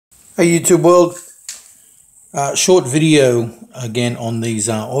Hey YouTube world, short video again on these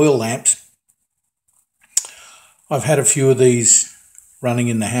oil lamps. I've had a few of these running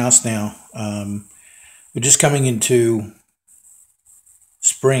in the house now. We're just coming into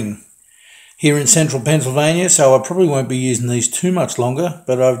spring here in central Pennsylvania, so I probably won't be using these too much longer,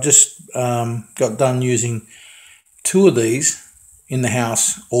 but I've just got done using two of these in the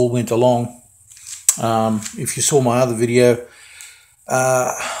house all winter long. If you saw my other video,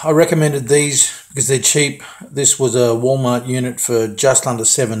 I recommended these because they're cheap. This was a Walmart unit for just under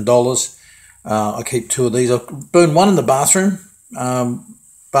 $7. I keep two of these. I burned one in the bathroom.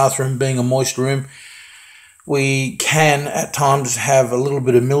 Bathroom being a moist room, we can at times have a little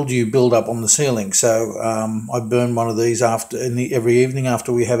bit of mildew build up on the ceiling. So I burn one of these every evening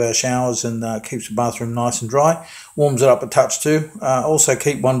after we have our showers, and keeps the bathroom nice and dry. Warms it up a touch too. Also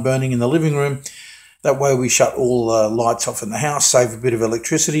keep one burning in the living room. That way we shut all lights off in the house, save a bit of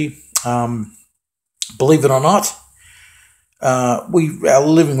electricity. Believe it or not, our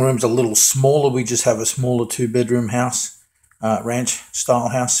living room's a little smaller. We just have a smaller 2-bedroom house, ranch style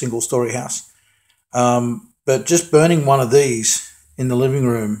house, single story house. But just burning one of these in the living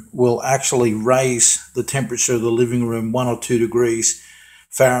room will actually raise the temperature of the living room 1 or 2 degrees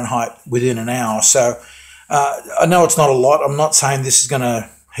Fahrenheit within an hour. So I know it's not a lot. I'm not saying this is going to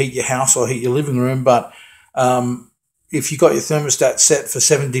heat your house or heat your living room, but if you got your thermostat set for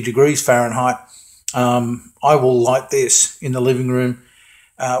 70 degrees Fahrenheit, I will light this in the living room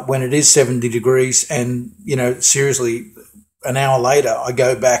when it is 70 degrees, and seriously, an hour later I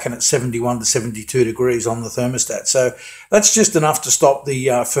go back and it's 71 to 72 degrees on the thermostat. So that's just enough to stop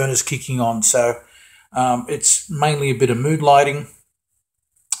the furnace kicking on. So it's mainly a bit of mood lighting.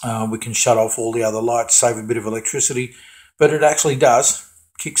 We can shut off all the other lights, save a bit of electricity, but it actually does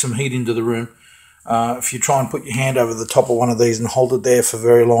kick some heat into the room. If you try and put your hand over the top of one of these and hold it there for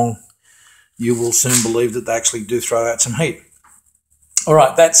very long, you will soon believe that they actually do throw out some heat. All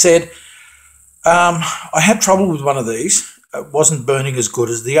right, that said, I had trouble with one of these. It wasn't burning as good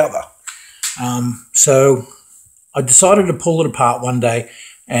as the other. So I decided to pull it apart one day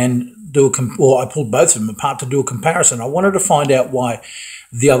and I pulled both of them apart to do a comparison. I wanted to find out why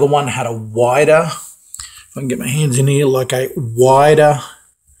the other one had a wider, if I can get my hands in here, like a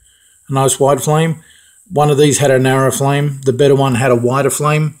nice wide flame. One of these had a narrow flame. The better one had a wider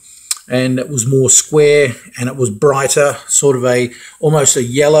flame, and it was more square and it was brighter, sort of almost a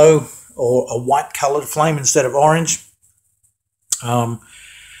yellow or a white colored flame instead of orange.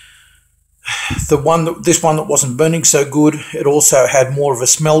 This one that wasn't burning so good, it also had more of a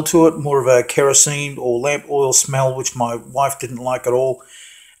smell to it, more of a kerosene or lamp oil smell, which my wife didn't like at all,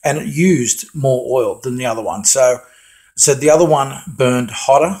 and it used more oil than the other one. So the other one burned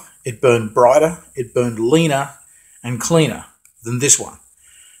hotter, it burned brighter, it burned leaner and cleaner than this one.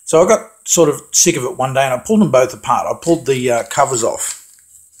 So I got sort of sick of it one day and I pulled them both apart. I pulled the covers off.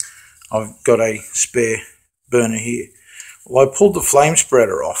 I've got a spare burner here. Well, I pulled the flame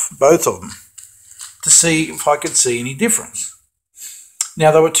spreader off, both of them, to see if I could see any difference.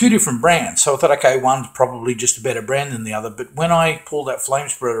 Now, they were two different brands, so I thought, okay, one's probably just a better brand than the other. But when I pulled that flame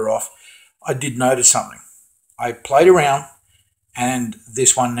spreader off, I did notice something. I played around, and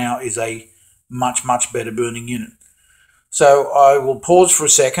this one now is a much, much better burning unit. So I will pause for a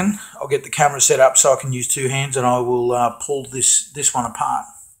second. I'll get the camera set up so I can use two hands, and I will pull this one apart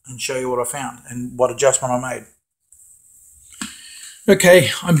and show you what I found and what adjustment I made. Okay,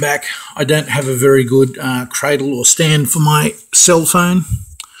 I'm back. I don't have a very good cradle or stand for my cell phone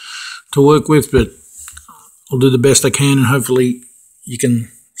to work with, but I'll do the best I can, and hopefully you can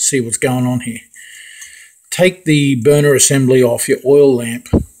see what's going on here. Take the burner assembly off your oil lamp.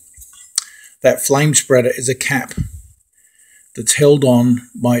 That flame spreader is a cap that's held on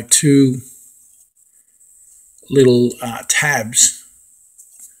by two little tabs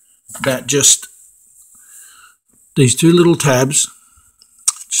that these two little tabs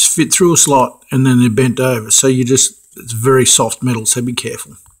just fit through a slot, and then they're bent over. So it's very soft metal, so be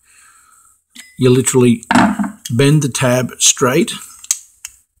careful. You literally bend the tab straight.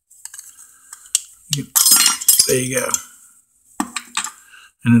 Yep. There you go.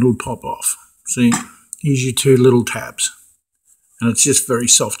 And it'll pop off. See, here's your two little tabs. And it's just very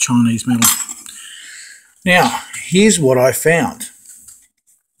soft Chinese metal. Now, here's what I found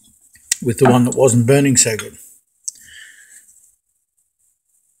with the one that wasn't burning so good.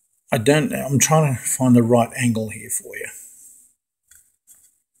 I'm trying to find the right angle here for you.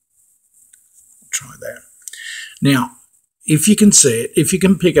 I'll try that. Now, if you can see it, if you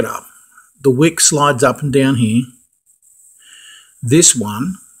can pick it up, the wick slides up and down here. This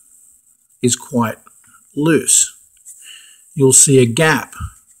one is quite loose. You'll see a gap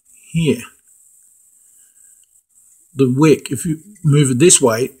here. The wick, if you move it this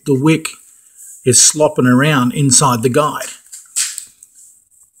way, the wick is slopping around inside the guide.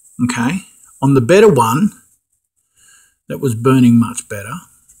 Okay, on the better one, that was burning much better,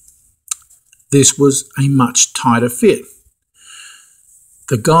 this was a much tighter fit.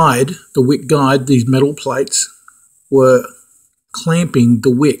 The guide, the wick guide, these metal plates were clamping the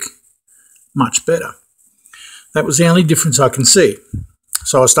wick much better. That was the only difference I can see.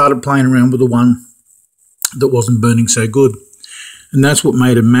 So I started playing around with the one that wasn't burning so good. And that's what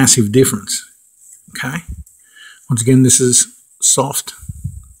made a massive difference. Okay. Once again, this is soft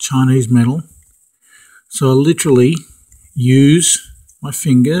Chinese metal. So I literally use my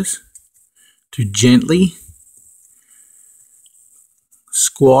fingers to gently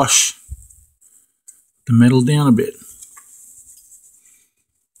squash the metal down a bit.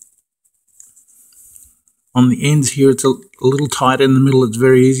 On the ends here, it's a little tighter. In the middle, it's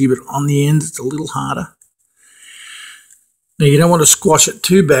very easy, but on the ends, it's a little harder. Now, you don't want to squash it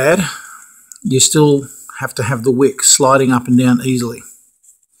too bad. You still have to have the wick sliding up and down easily.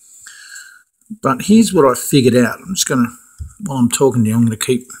 But here's what I figured out. I'm just going to, while I'm talking to you, I'm going to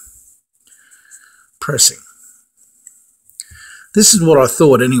keep pressing. This is what I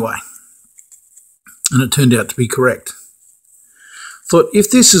thought anyway, and it turned out to be correct. Thought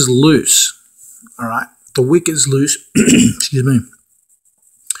if this is loose, all right, the wick is loose, excuse me,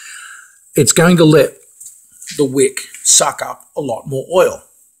 it's going to let the wick suck up a lot more oil,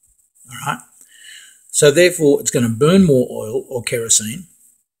 all right? So therefore, it's going to burn more oil or kerosene.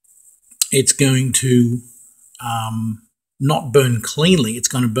 It's going to not burn cleanly. It's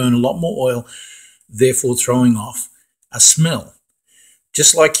going to burn a lot more oil, therefore throwing off a smell.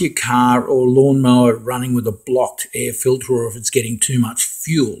 Just like your car or lawnmower running with a blocked air filter, or if it's getting too much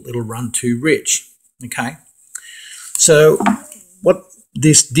fuel, it'll run too rich. Okay, so what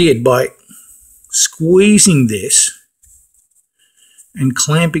this did, by squeezing this and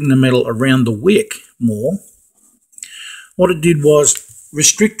clamping the metal around the wick more, what it did was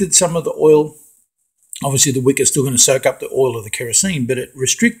restricted some of the oil. Obviously the wick is still going to soak up the oil of the kerosene, but it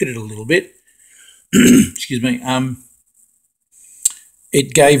restricted it a little bit. Excuse me.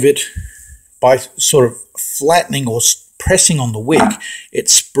 It gave it, by sort of flattening or pressing on the wick, it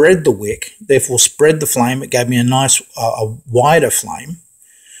spread the wick, therefore spread the flame. It gave me a nice, a wider flame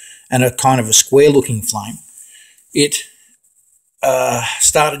and a kind of a square looking flame. It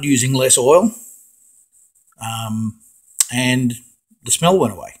started using less oil, and the smell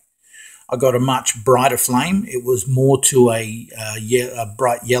went away. I got a much brighter flame. It was more to a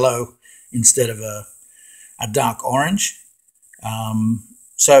bright yellow instead of a dark orange.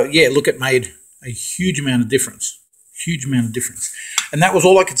 So yeah, look, it made a huge amount of difference. Huge amount of difference. And that was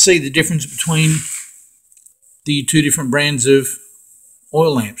all I could see, the difference between the two different brands of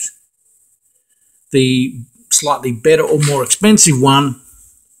oil lamps. The slightly better or more expensive one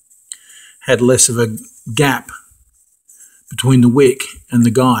had less of a gap between the wick and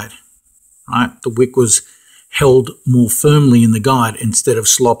the guide. Right? The wick was held more firmly in the guide instead of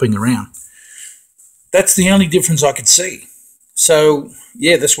slopping around. That's the only difference I could see. So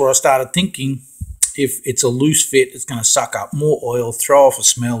yeah, that's where I started thinking, if it's a loose fit, it's going to suck up more oil, throw off a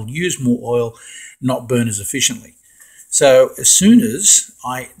smell, use more oil, not burn as efficiently. So as soon as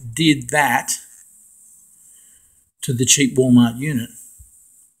I did that to the cheap Walmart unit,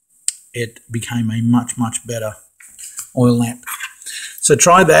 it became a much, much better oil lamp. So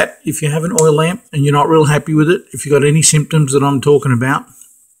try that if you have an oil lamp and you're not real happy with it. If you've got any symptoms that I'm talking about,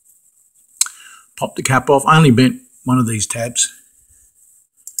 pop the cap off. I only bent one of these tabs.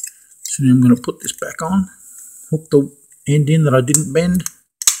 So now I'm going to put this back on, hook the end in that I didn't bend,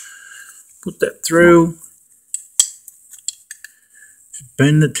 put that through, just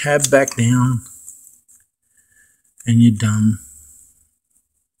bend the tab back down, and you're done.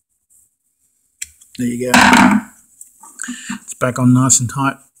 There you go. It's back on nice and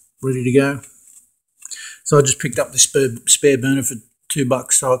tight, ready to go. So I just picked up this spare burner for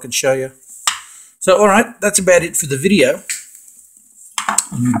 $2 so I could show you. So all right, that's about it for the video.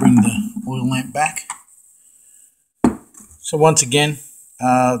 Let me bring the oil lamp back. So once again,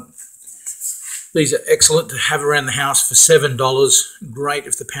 these are excellent to have around the house for $7. Great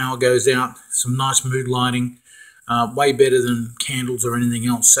if the power goes out. Some nice mood lighting. Way better than candles or anything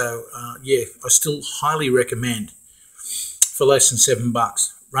else. So yeah, I still highly recommend for less than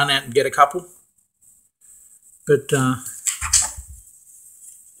 $7. Run out and get a couple. But I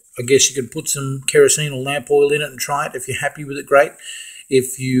guess you could put some kerosene or lamp oil in it and try it. If you're happy with it, great.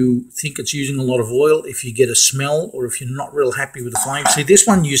 If you think it's using a lot of oil, if you get a smell, or if you're not real happy with the flame. See, this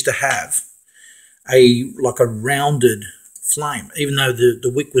one used to have like a rounded flame. Even though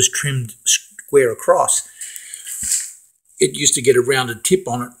the wick was trimmed square across, it used to get a rounded tip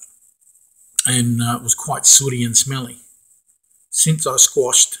on it, and it was quite sooty and smelly. Since I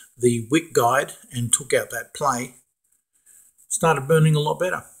squashed the wick guide and took out that play, it started burning a lot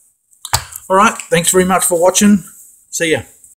better. All right, thanks very much for watching. See ya.